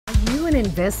an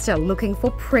investor looking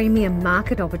for premium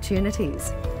market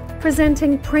opportunities?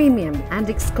 Presenting premium and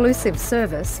exclusive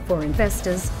service for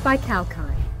investors by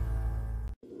Kalkine.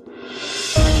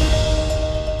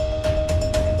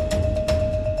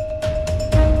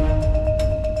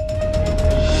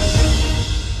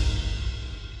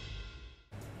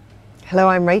 Hello,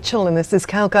 I'm Rachel and this is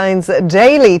Kalkine's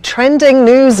daily trending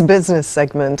news business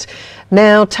segment.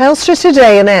 Now, Telstra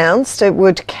today announced it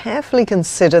would carefully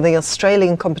consider the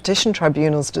Australian Competition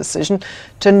Tribunal's decision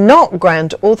to not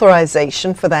grant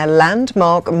authorisation for their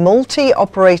landmark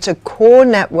multi-operator core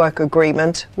network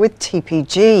agreement with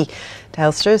TPG.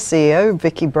 Telstra CEO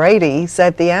Vicki Brady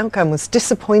said the outcome was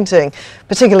disappointing,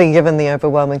 particularly given the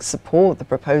overwhelming support the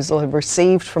proposal had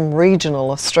received from regional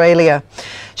Australia.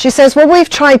 She says, what we've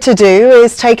tried to do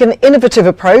is take an innovative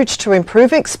approach to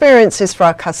improve experiences for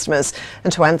our customers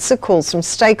and to answer calls from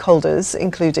stakeholders,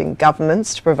 including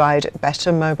governments, to provide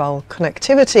better mobile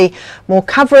connectivity, more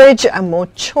coverage and more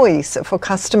choice for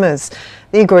customers.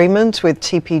 The agreement with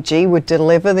TPG would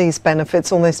deliver these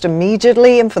benefits almost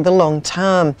immediately and for the long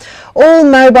term. All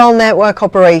mobile network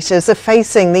operators are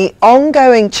facing the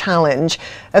ongoing challenge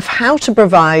of how to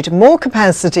provide more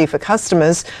capacity for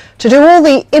customers to do all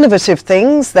the innovative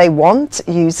things they want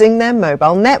using their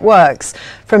mobile networks,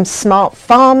 from smart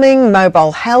farming,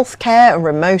 mobile healthcare and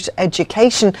remote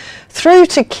education, through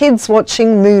to kids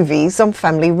watching movies on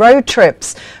family road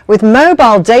trips. With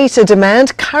mobile data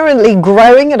demand currently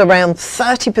growing at around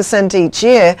 30% each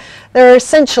year, there are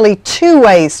essentially two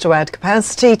ways to add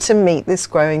capacity to meet this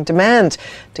growing demand: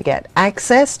 to get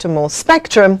access to more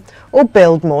spectrum or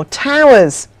build more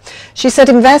towers. She said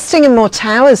investing in more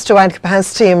towers to add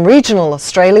capacity in regional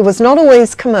Australia was not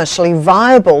always commercially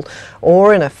viable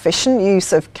or an efficient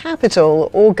use of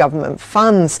capital or government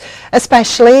funds,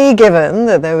 especially given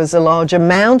that there was a large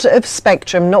amount of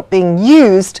spectrum not being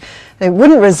used. It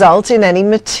wouldn't result in any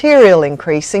material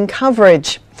increase in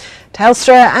coverage.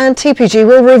 Telstra and TPG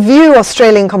will review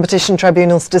Australian Competition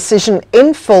Tribunal's decision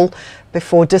in full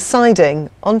before deciding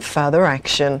on further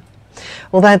action.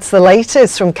 Well, that's the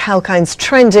latest from Kalkine's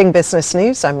trending business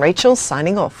news. I'm Rachel,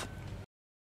 signing off.